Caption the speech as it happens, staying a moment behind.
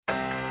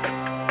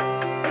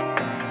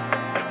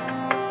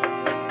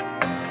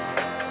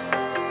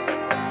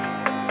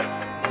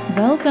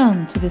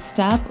Welcome to the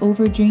Stop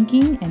Over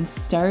Drinking and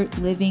Start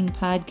Living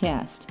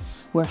podcast,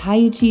 where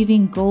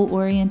high-achieving,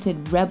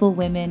 goal-oriented rebel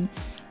women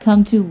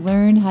come to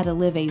learn how to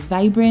live a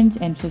vibrant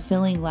and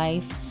fulfilling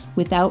life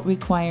without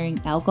requiring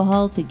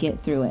alcohol to get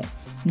through it.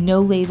 No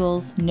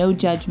labels, no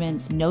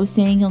judgments, no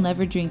saying you'll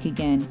never drink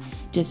again.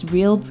 Just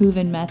real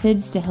proven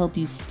methods to help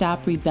you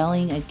stop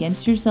rebelling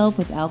against yourself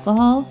with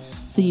alcohol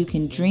so you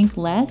can drink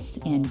less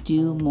and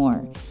do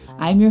more.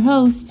 I'm your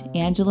host,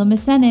 Angela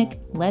Masenik.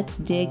 Let's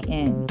dig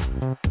in.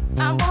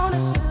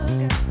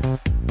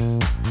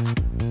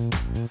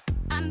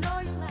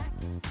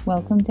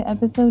 Welcome to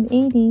episode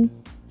 80,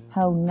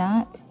 How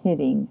Not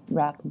Hitting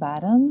Rock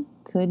Bottom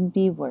Could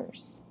Be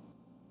Worse.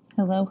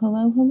 Hello.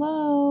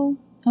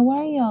 How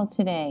are y'all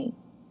today?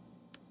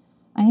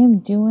 I am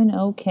doing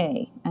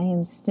okay. I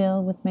am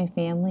still with my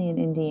family in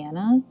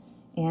Indiana,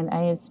 and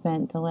I have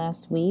spent the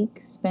last week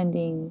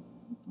spending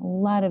a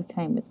lot of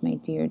time with my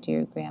dear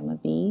Grandma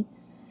B.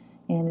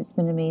 And it's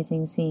been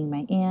amazing seeing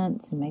my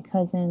aunts and my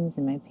cousins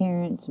and my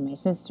parents and my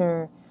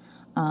sister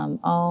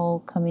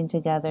all coming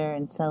together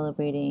and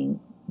celebrating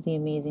the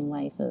amazing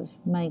life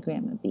of my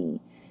Grandma B.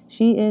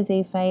 She is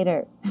a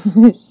fighter.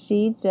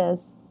 She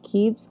just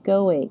keeps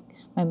going.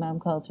 My mom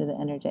calls her the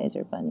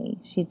Energizer Bunny.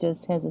 She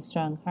just has a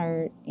strong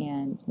heart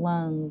and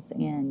lungs,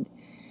 and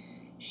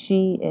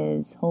she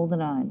is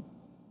holding on,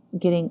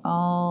 getting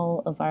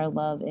all of our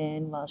love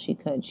in while she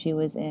could. She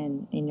was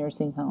in a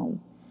nursing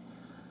home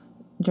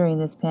during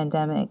this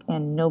pandemic,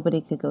 and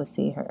nobody could go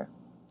see her.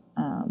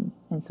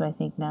 And so I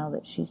think now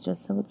that she's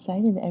just so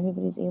excited that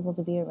everybody's able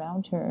to be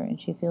around her and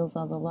she feels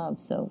all the love.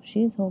 So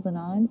she's holding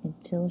on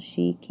until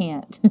she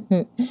can't.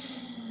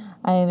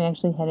 I am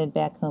actually headed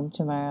back home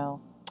tomorrow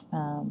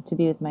to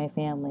be with my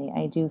family.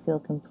 I do feel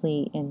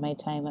complete in my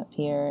time up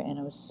here, and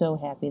I was so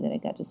happy that I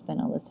got to spend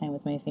all this time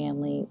with my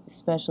family,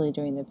 especially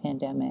during the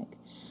pandemic.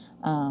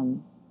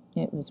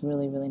 It was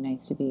really, really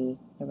nice to be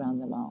around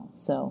them all.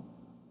 So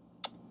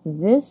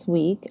this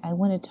week, I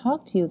want to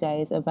talk to you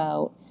guys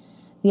about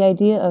the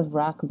idea of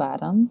rock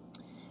bottom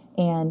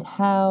and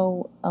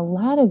how a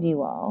lot of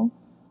you all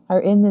are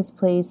in this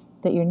place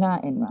that you're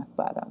not in rock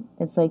bottom.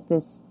 It's like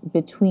this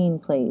between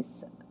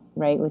place,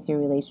 right, with your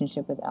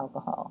relationship with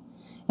alcohol.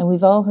 And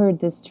we've all heard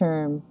this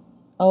term,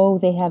 oh,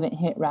 they haven't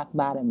hit rock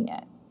bottom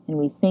yet. And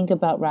we think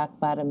about rock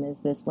bottom as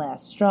this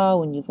last straw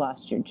when you've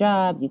lost your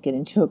job, you get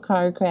into a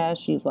car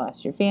crash, you've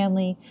lost your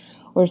family,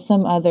 or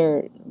some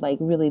other like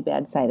really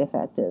bad side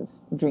effect of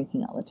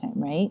drinking all the time,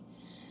 right?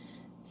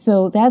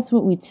 So that's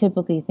what we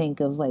typically think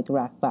of like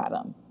rock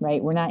bottom,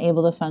 right? We're not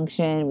able to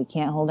function, we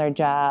can't hold our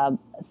job,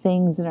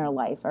 things in our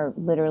life are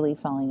literally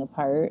falling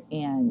apart,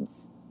 and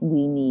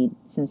we need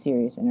some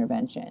serious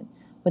intervention.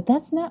 But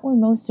that's not where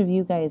most of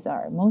you guys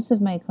are. Most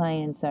of my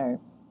clients are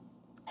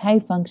high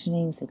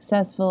functioning,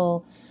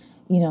 successful,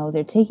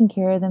 they're taking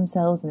care of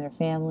themselves and their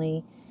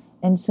family.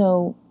 And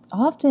so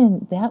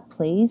often that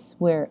place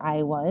where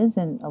I was,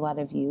 and a lot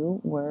of you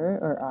were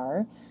or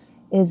are,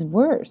 is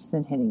worse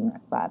than hitting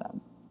rock bottom.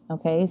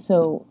 Okay,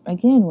 so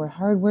again, we're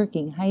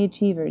hardworking, high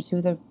achievers who,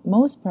 for the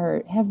most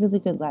part, have really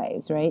good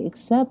lives, right?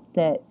 Except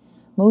that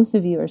most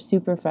of you are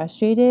super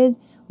frustrated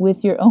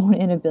with your own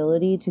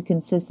inability to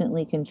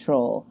consistently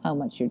control how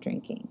much you're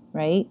drinking,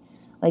 right?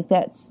 Like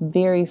that's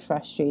very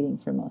frustrating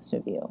for most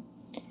of you.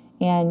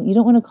 And you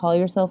don't want to call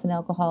yourself an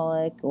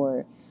alcoholic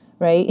or,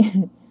 right?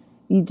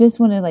 You just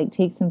want to like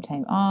take some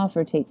time off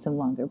or take some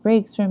longer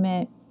breaks from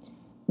it,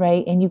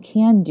 right? And you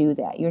can do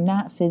that. You're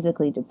not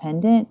physically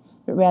dependent,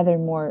 but rather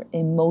more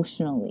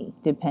emotionally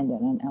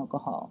dependent on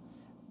alcohol.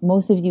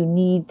 Most of you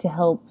need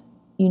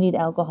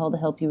alcohol to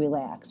help you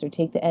relax or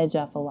take the edge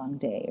off a long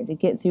day or to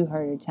get through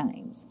harder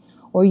times.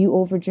 Or you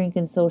overdrink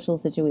in social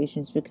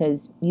situations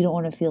because you don't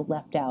want to feel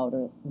left out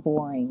or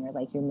boring or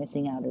like you're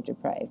missing out or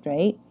deprived,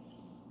 right?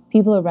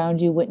 People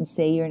around you wouldn't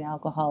say you're an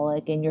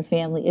alcoholic, and your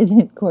family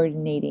isn't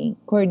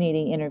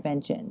coordinating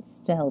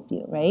interventions to help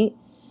you, right?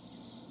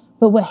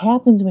 But what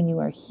happens when you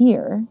are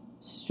here,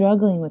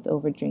 struggling with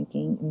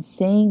overdrinking and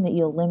saying that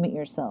you'll limit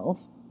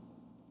yourself,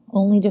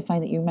 only to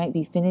find that you might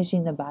be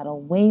finishing the bottle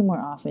way more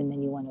often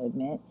than you want to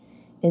admit,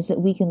 is that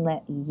we can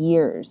let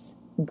years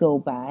go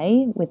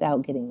by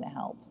without getting the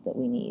help that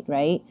we need,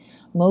 right?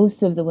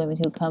 Most of the women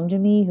who come to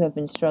me who have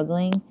been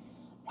struggling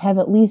have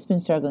at least been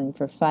struggling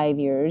for 5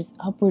 years,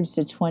 upwards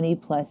to 20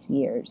 plus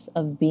years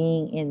of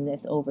being in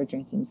this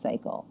overdrinking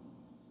cycle.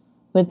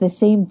 But at the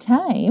same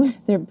time,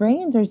 their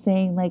brains are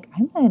saying, like,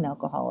 I'm not an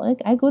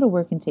alcoholic. I go to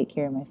work and take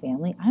care of my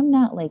family. I'm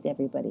not like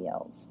everybody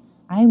else.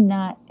 I'm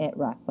not at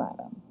rock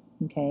bottom,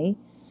 okay?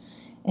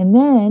 And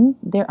then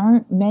there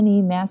aren't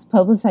many mass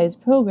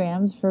publicized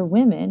programs for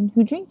women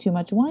who drink too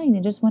much wine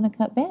and just want to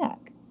cut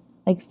back.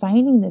 Like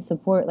finding the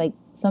support, like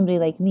somebody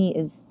like me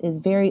is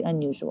very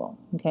unusual,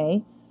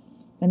 okay?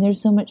 And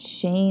there's so much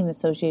shame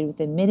associated with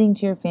admitting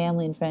to your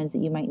family and friends that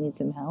you might need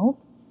some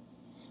help.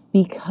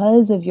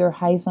 Because of your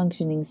high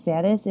functioning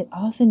status, it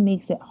often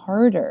makes it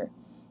harder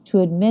to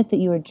admit that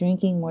you are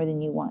drinking more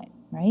than you want,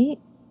 right?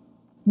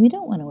 We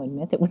don't want to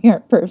admit that we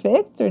aren't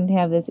perfect or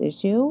have this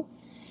issue.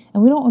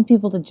 And we don't want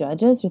people to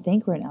judge us or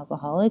think we're an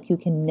alcoholic who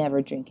can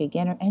never drink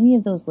again, or any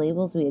of those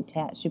labels we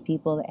attach to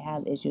people that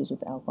have issues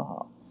with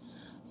alcohol.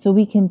 So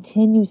we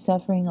continue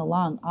suffering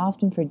along,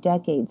 often for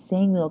decades,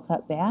 saying we'll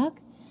cut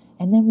back,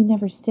 and then we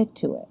never stick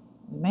to it.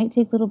 We might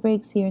take little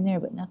breaks here and there,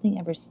 but nothing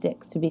ever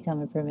sticks to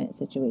become a permanent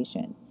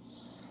situation.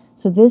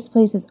 So this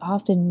place is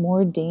often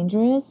more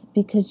dangerous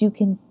because you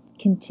can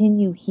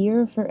continue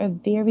here for a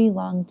very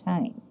long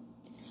time.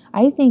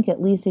 I think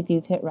at least if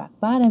you've hit rock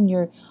bottom,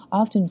 you're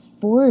often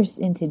forced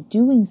into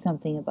doing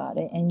something about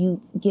it, and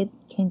you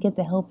can get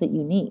the help that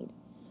you need.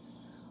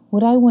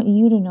 What I want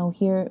you to know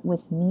here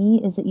with me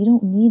is that you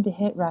don't need to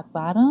hit rock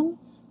bottom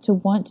to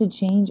want to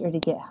change or to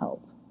get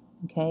help,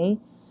 okay?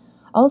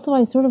 Also,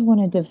 I sort of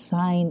want to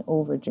define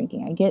over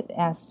drinking. I get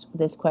asked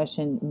this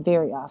question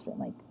very often,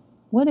 like,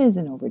 what is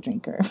an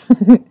overdrinker?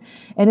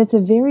 And it's a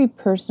very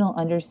personal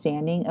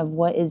understanding of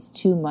what is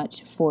too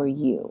much for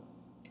you.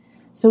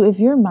 So if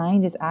your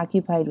mind is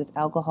occupied with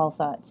alcohol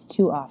thoughts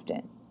too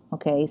often,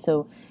 okay,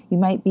 so you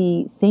might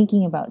be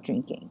thinking about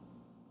drinking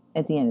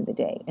at the end of the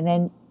day, and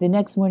then the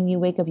next morning you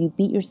wake up, you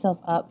beat yourself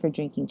up for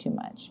drinking too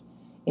much.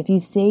 If you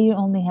say you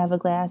only have a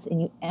glass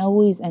and you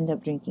always end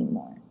up drinking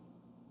more.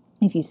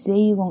 If you say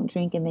you won't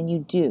drink and then you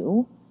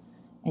do,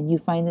 and you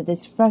find that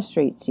this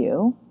frustrates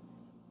you,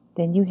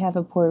 then you have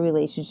a poor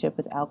relationship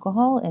with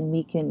alcohol, and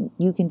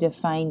you can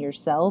define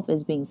yourself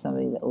as being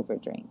somebody that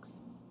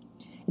overdrinks.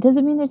 It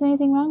doesn't mean there's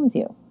anything wrong with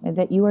you, and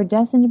that you are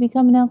destined to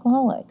become an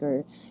alcoholic,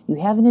 or you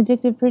have an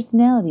addictive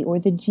personality, or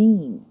the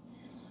gene.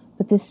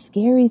 But the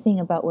scary thing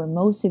about where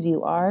most of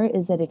you are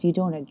is that if you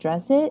don't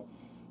address it,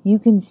 you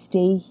can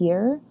stay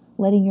here,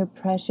 letting your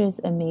precious,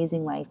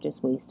 amazing life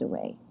just waste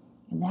away.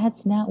 And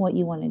that's not what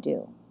you want to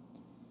do.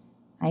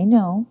 I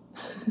know,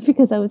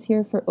 because I was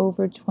here for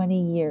over 20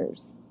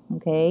 years,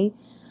 okay?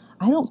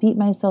 I don't beat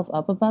myself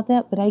up about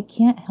that, but I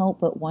can't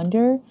help but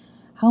wonder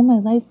how my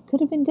life could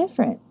have been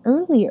different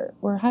earlier,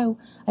 or how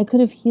I could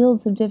have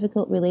healed some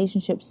difficult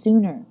relationships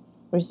sooner,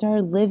 or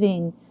started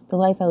living the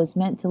life I was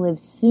meant to live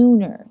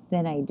sooner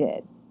than I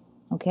did.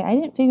 Okay, I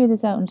didn't figure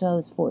this out until I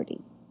was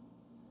 40.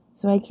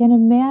 So I can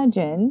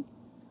imagine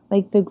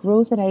like the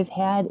growth that I've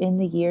had in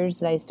the years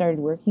that I started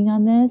working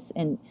on this,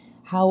 and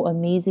how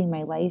amazing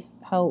my life,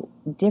 how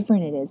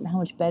different it is, and how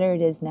much better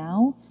it is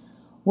now,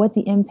 what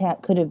the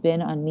impact could have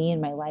been on me and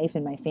my life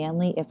and my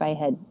family if I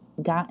had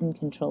gotten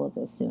control of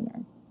this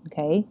sooner.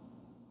 Okay?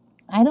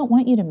 I don't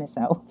want you to miss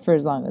out for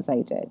as long as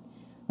I did.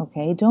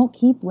 Okay? Don't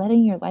keep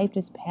letting your life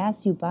just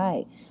pass you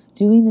by,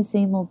 doing the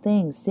same old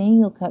things, saying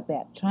you'll cut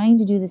back, trying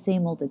to do the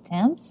same old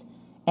attempts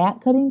at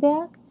cutting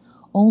back,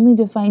 only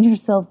to find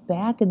yourself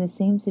back in the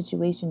same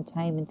situation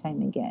time and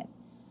time again.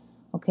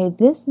 Okay?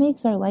 This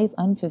makes our life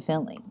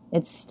unfulfilling.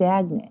 It's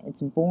stagnant.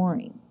 It's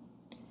boring.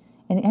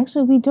 And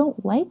actually, we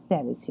don't like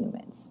that as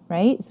humans,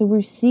 right? So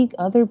we seek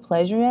other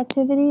pleasure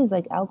activities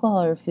like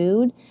alcohol or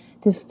food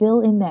to fill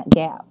in that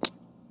gap,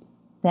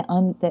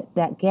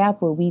 that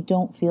gap where we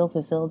don't feel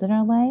fulfilled in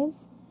our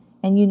lives.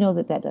 And you know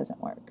that doesn't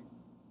work,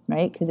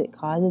 right? Because it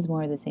causes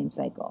more of the same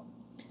cycle.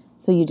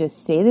 So you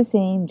just stay the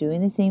same,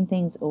 doing the same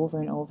things over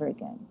and over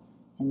again.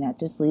 And that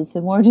just leads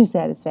to more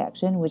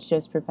dissatisfaction, which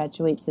just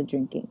perpetuates the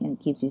drinking and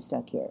keeps you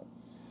stuck here.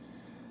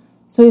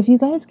 So if you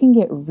guys can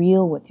get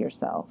real with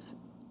yourself,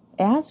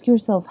 ask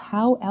yourself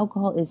how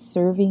alcohol is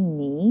serving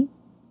me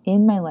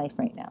in my life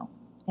right now.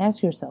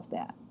 Ask yourself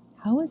that.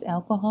 How is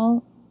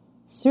alcohol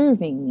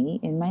serving me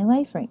in my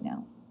life right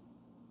now?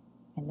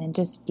 And then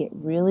just get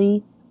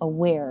really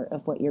aware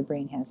of what your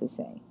brain has to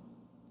say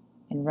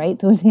and write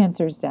those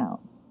answers down.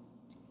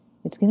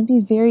 It's going to be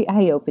very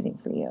eye-opening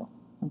for you,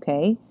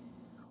 okay?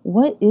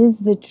 What is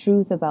the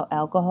truth about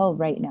alcohol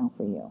right now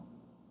for you?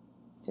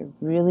 It's a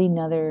really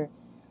another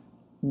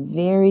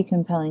very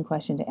compelling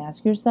question to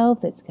ask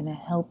yourself that's going to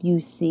help you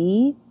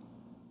see.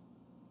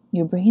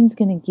 Your brain's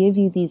going to give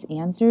you these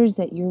answers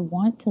that you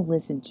want to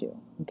listen to,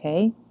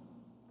 okay?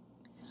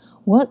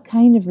 What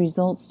kind of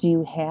results do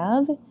you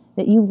have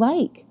that you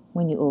like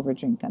when you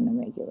overdrink on the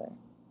regular?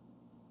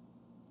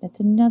 That's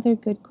another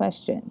good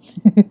question.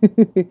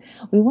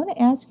 We want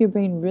to ask your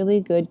brain really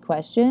good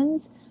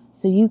questions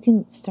so you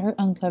can start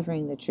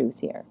uncovering the truth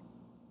here.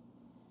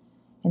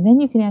 And then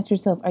you can ask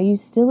yourself, are you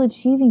still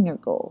achieving your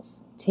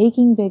goals?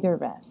 Taking bigger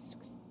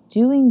risks?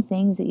 Doing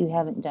things that you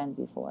haven't done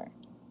before?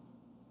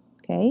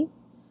 Okay?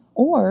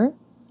 Or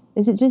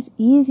is it just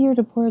easier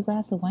to pour a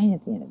glass of wine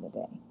at the end of the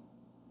day?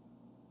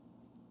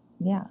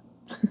 Yeah.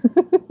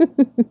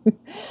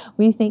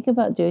 We think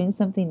about doing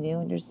something new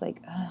and you're just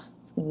like,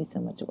 it's going to be so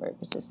much work.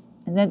 It's just,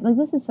 and then like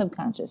this is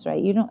subconscious,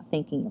 right? You're not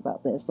thinking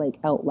about this like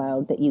out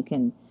loud that you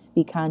can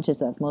be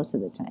conscious of most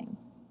of the time.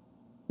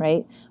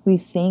 Right? We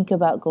think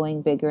about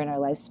going bigger in our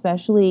life,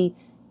 especially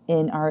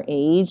in our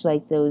age,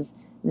 like those,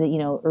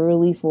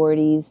 early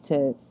 40s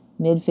to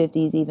mid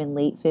 50s, even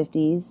late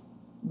 50s,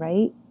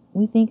 right?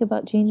 We think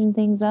about changing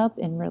things up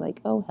and we're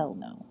like, oh, hell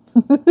no.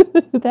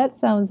 That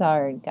sounds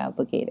hard and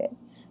complicated.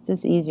 It's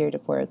just easier to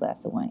pour a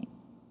glass of wine.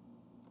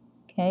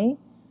 Okay?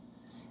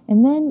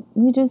 And then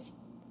we just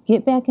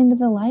get back into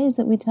the lies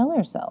that we tell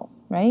ourselves,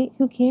 right?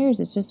 Who cares?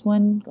 It's just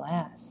one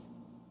glass.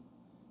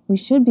 We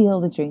should be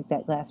able to drink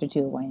that glass or two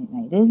of wine at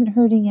night. It isn't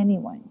hurting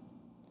anyone.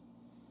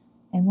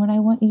 And what I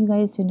want you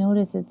guys to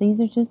notice is that these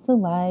are just the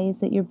lies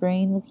that your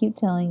brain will keep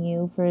telling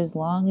you for as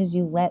long as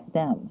you let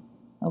them.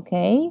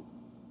 Okay?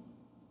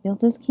 They'll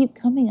just keep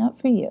coming up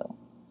for you.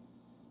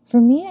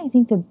 For me, I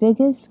think the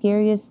biggest,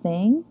 scariest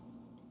thing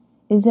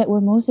is that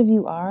where most of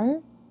you are,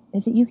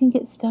 is that you can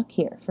get stuck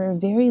here for a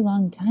very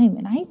long time.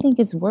 And I think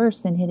it's worse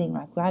than hitting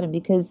rock bottom,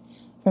 because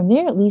from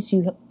there, at least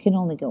you can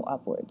only go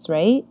upwards,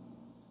 right?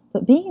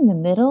 But being in the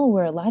middle,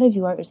 where a lot of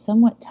you are, is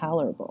somewhat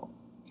tolerable.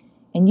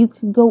 And you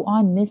could go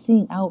on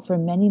missing out for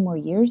many more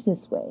years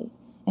this way.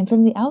 And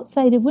from the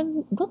outside, it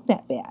wouldn't look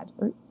that bad.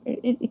 Or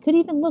it could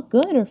even look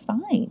good or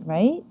fine,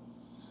 right?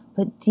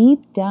 But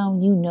deep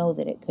down, you know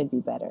that it could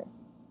be better.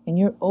 And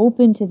you're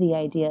open to the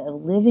idea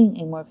of living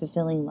a more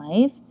fulfilling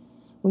life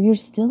where you're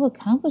still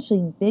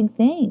accomplishing big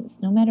things,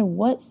 no matter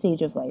what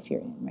stage of life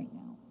you're in right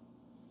now.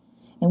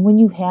 And when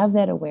you have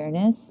that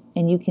awareness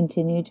and you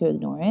continue to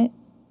ignore it,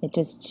 it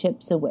just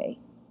chips away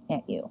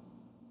at you,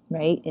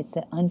 right? It's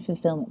that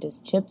unfulfillment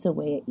just chips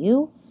away at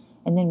you,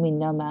 and then we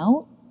numb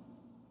out,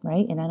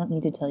 right? And I don't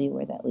need to tell you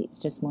where that leads,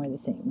 just more of the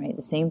same, right?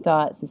 The same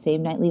thoughts, the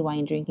same nightly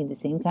wine drinking, the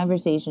same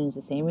conversations,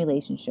 the same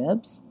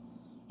relationships,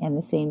 and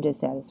the same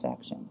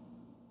dissatisfaction.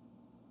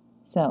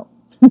 So,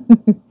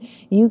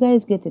 you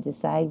guys get to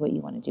decide what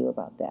you want to do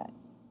about that.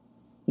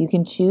 You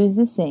can choose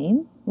the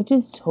same, which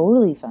is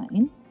totally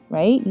fine,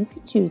 right? You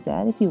can choose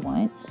that if you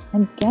want.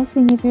 I'm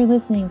guessing if you're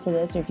listening to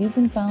this, or if you've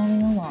been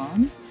following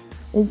along,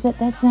 is that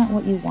that's not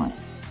what you want.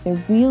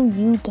 The real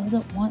you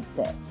doesn't want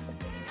this.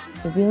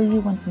 The real you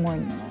wants more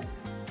in your life.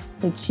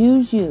 So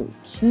choose you.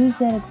 Choose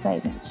that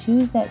excitement.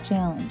 Choose that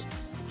challenge.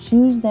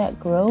 Choose that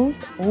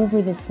growth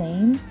over the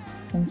same,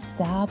 and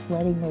stop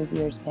letting those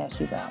years pass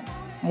you by.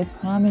 I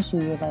promise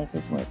you your life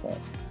is worth it.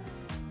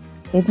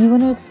 If you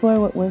want to explore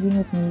what working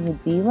with me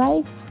would be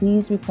like,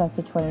 please request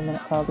a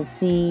 20-minute call to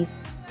see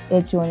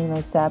if joining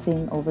my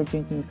Stopping Over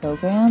Drinking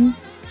program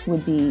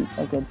would be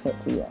a good fit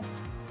for you.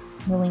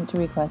 The link to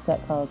request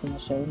that call is in the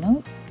show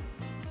notes.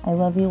 I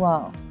love you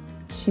all.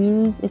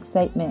 Choose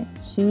excitement.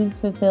 Choose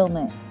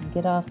fulfillment.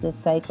 Get off this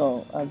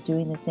cycle of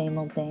doing the same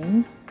old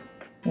things.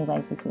 Your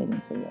life is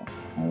waiting for you.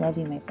 I love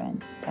you, my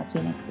friends. Talk to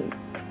you next week.